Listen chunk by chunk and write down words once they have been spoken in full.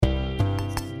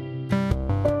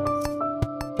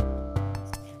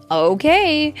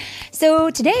Okay, so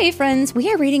today, friends, we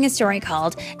are reading a story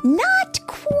called Not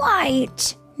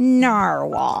Quite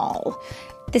Narwhal.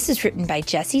 This is written by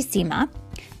Jessie Sima,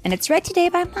 and it's read today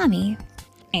by Mommy.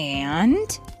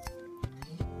 And...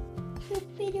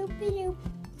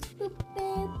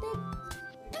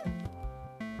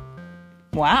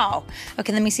 Wow.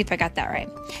 Okay, let me see if I got that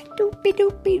right. Doopy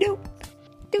doopy doop.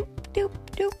 Doop doop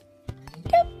doop.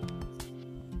 Doop.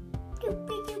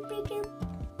 Doopy doopy doop.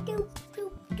 Doop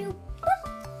doop doop.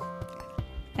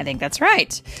 I think that's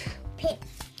right. Pip.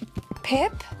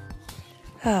 Pip?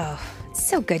 Oh, it's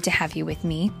so good to have you with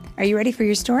me. Are you ready for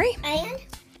your story?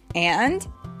 And?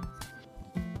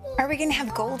 Are we going to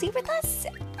have Goldie with us?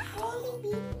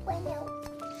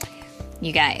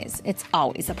 You guys, it's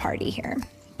always a party here.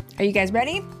 Are you guys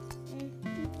ready?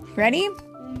 Ready?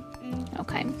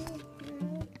 Okay.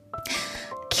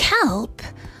 Kelp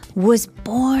was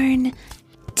born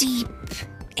deep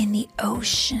in the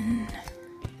ocean.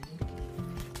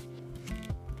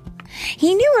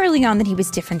 He knew early on that he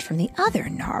was different from the other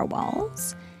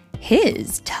narwhals.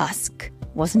 His tusk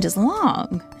wasn't as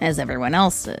long as everyone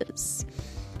else's,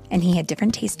 and he had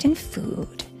different taste in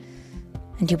food,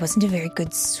 and he wasn't a very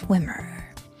good swimmer.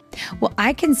 Well,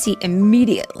 I can see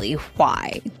immediately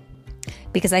why,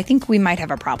 because I think we might have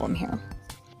a problem here.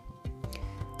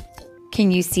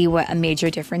 Can you see what a major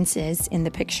difference is in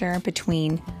the picture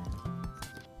between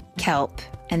Kelp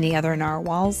and the other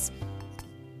narwhals?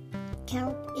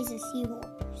 Kelp is a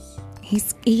seahorse.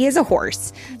 He is a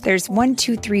horse. There's 1,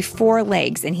 2, 3, 4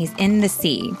 legs, and he's in the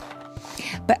sea.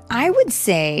 But I would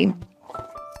say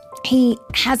he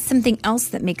has something else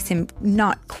that makes him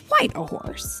not quite a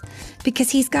horse, because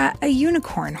he's got a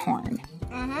unicorn horn.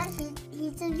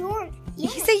 He's a unicorn.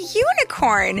 He's a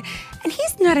unicorn, and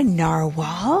he's not a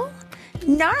narwhal.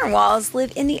 Narwhals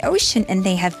live in the ocean, and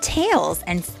they have tails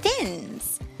and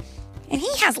fins. And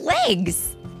he has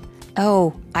legs.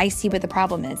 Oh, I see what the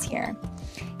problem is here.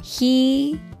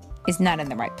 He is not in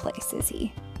the right place, is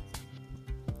he?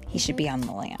 He should be on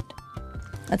the land.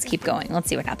 Let's keep going. Let's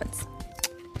see what happens.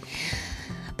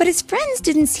 But his friends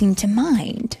didn't seem to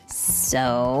mind.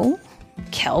 So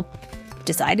Kelp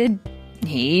decided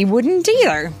he wouldn't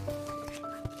either.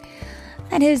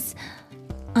 That is,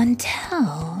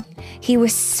 until he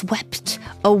was swept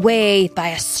away by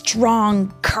a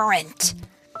strong current.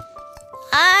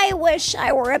 I wish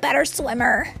I were a better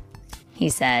swimmer, he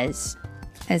says,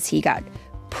 as he got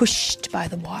pushed by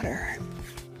the water.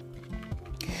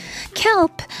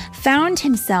 Kelp found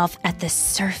himself at the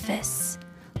surface,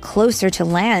 closer to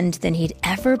land than he'd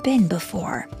ever been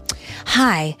before.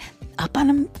 High up on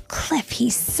a cliff, he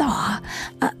saw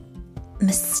a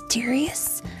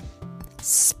mysterious,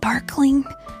 sparkling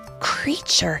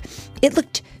creature. It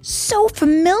looked so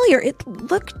familiar. It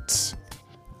looked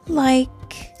like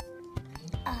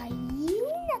A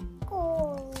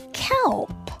unicorn.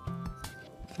 Kelp.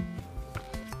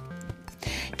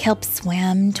 Kelp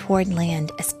swam toward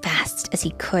land as fast as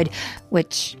he could,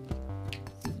 which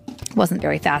wasn't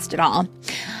very fast at all,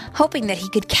 hoping that he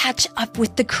could catch up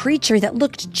with the creature that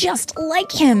looked just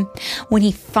like him. When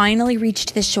he finally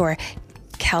reached the shore,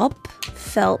 Kelp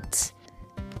felt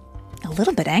a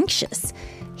little bit anxious.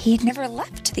 He had never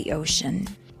left the ocean.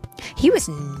 He was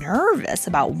nervous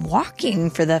about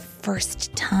walking for the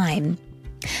first time.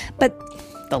 But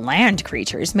the land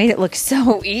creatures made it look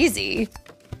so easy.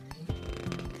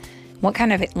 What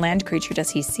kind of land creature does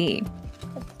he see?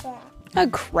 A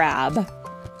crab.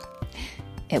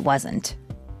 It wasn't.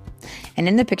 And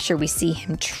in the picture, we see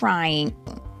him trying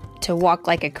to walk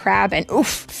like a crab, and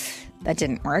oof, that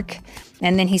didn't work.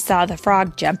 And then he saw the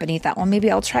frog jump, and he thought, well, maybe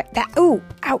I'll try that. Ooh,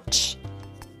 ouch.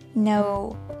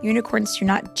 No, unicorns do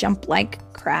not jump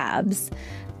like crabs.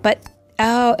 But,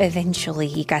 eventually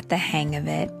he got the hang of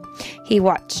it. He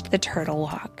watched the turtle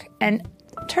walk, and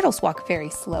turtles walk very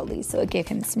slowly, so it gave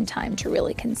him some time to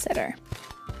really consider.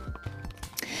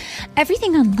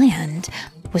 Everything on land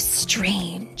was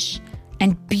strange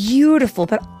and beautiful,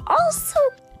 but also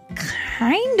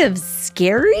kind of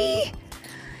scary.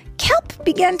 Kelp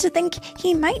began to think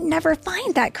he might never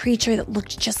find that creature that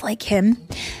looked just like him.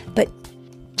 But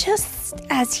just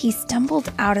as he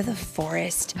stumbled out of the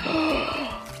forest,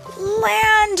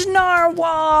 land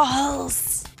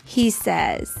narwhals, he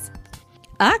says.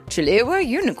 Actually, we're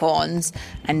unicorns,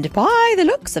 and by the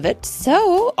looks of it,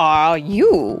 so are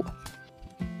you,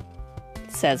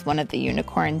 says one of the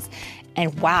unicorns.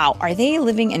 And wow, are they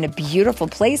living in a beautiful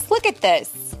place? Look at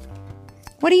this.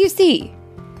 What do you see?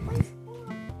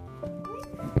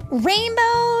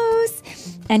 Rainbows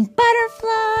and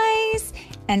butterflies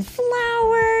and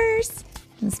flowers.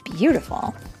 It's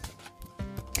beautiful.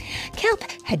 Kelp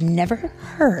had never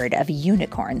heard of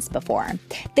unicorns before.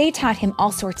 They taught him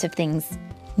all sorts of things,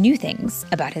 new things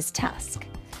about his task.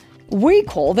 We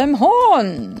call them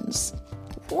horns.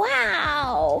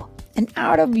 Wow! And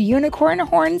out of unicorn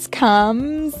horns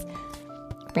comes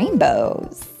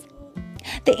rainbows.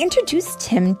 They introduced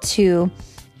him to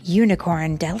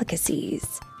unicorn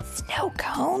delicacies, snow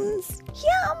cones,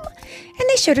 yum! And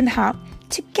they showed him how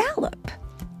to gallop.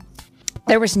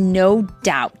 There was no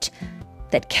doubt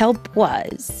that Kelp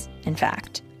was, in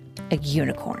fact, a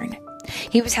unicorn.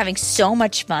 He was having so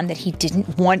much fun that he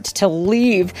didn't want to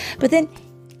leave. But then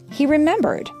he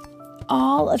remembered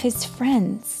all of his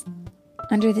friends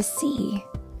under the sea.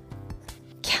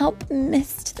 Kelp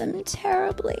missed them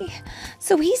terribly.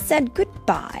 So he said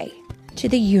goodbye to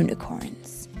the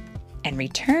unicorns and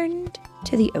returned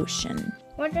to the ocean.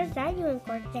 What does that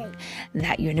unicorn say?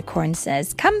 That unicorn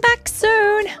says, "Come back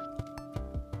soon."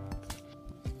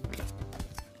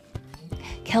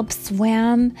 Kelp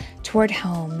swam toward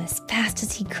home as fast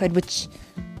as he could, which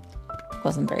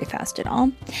wasn't very fast at all,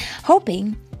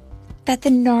 hoping that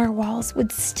the narwhals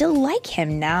would still like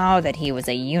him now that he was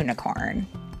a unicorn.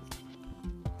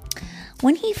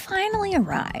 When he finally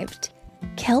arrived,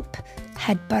 Kelp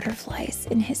had butterflies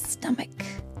in his stomach.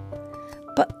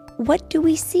 But what do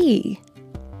we see?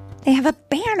 They have a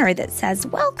banner that says,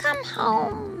 "Welcome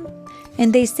home."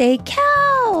 And they say,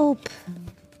 "Kelp."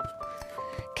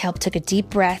 Kelp took a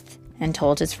deep breath and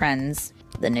told his friends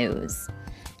the news.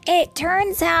 It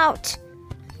turns out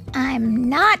I'm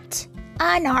not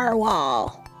a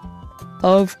narwhal.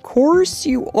 Of course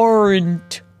you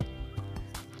aren't,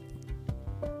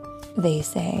 they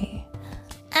say.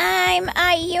 I'm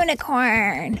a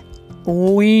unicorn.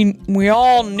 We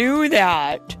all knew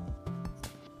that.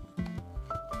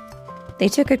 They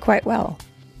took it quite well.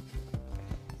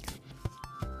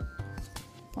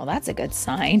 Well, that's a good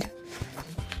sign.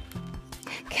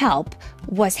 Kelp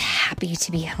was happy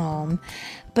to be home,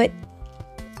 but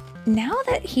now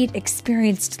that he'd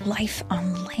experienced life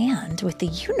on land with the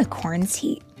unicorns,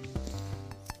 he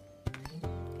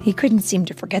couldn't seem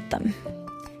to forget them.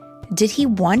 Did he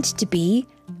want to be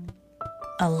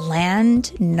a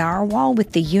land narwhal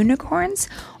with the unicorns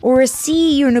or a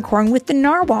sea unicorn with the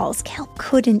narwhals? Kelp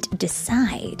couldn't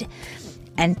decide.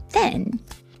 And then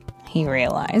he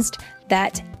realized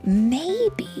that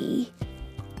maybe,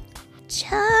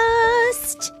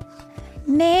 just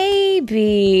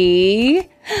maybe,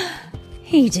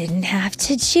 he didn't have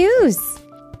to choose.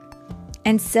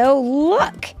 And so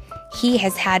look, he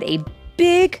has had a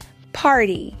big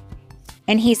party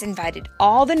and he's invited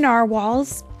all the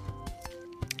narwhals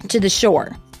to the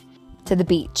shore, to the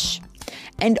beach.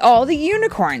 And all the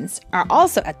unicorns are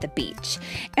also at the beach.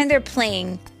 And they're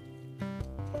playing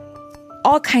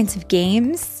all kinds of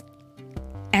games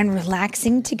and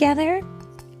relaxing together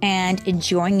and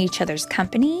enjoying each other's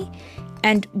company.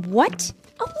 And what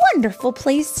a wonderful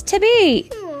place to be.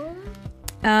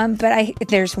 But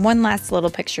there's one last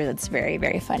little picture that's very,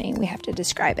 very funny. We have to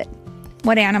describe it.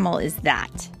 What animal is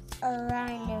that? A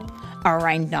rhino. A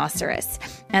rhinoceros.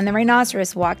 And the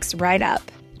rhinoceros walks right up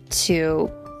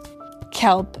to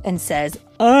Kelp and says,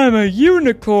 I'm a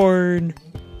unicorn.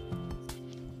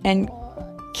 And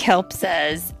Kelp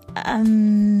says,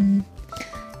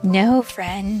 no,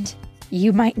 friend,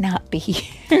 you might not be.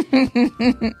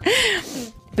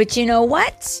 But you know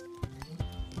what?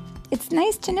 It's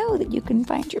nice to know that you can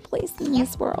find your place in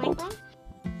this world.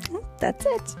 That's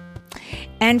it.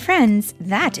 And friends,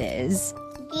 that is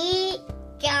The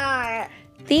jar.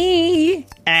 the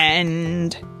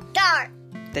end. Dart.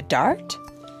 The dart?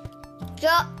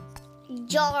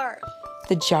 Jar.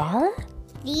 The jar?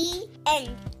 The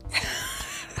end.